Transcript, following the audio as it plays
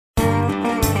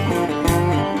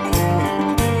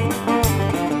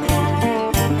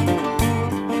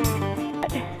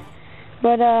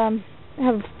But I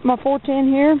have my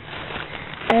 410 here,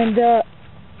 and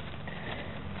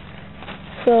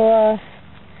so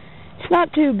it's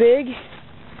not too big.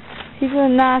 He's a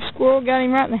nice squirrel. Got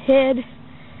him right in the head.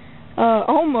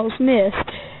 Almost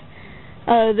missed.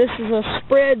 This is a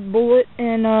spread bullet,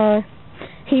 and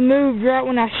he moved right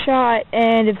when I shot,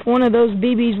 and if one of those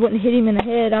BBs wouldn't hit him in the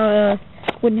head, I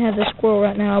wouldn't have the squirrel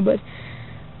right now. But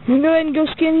I'm going to go ahead and go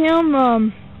skin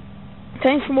him.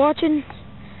 Thanks for watching.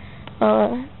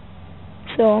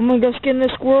 So I'm going to go skin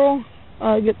this squirrel,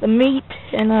 get the meat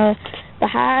and the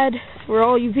hide for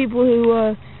all you people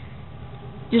who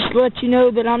just let you know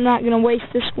that I'm not going to waste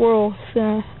this squirrel. So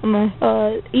I'm going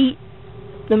to eat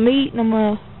the meat, and I'm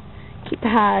going to keep the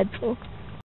hide. So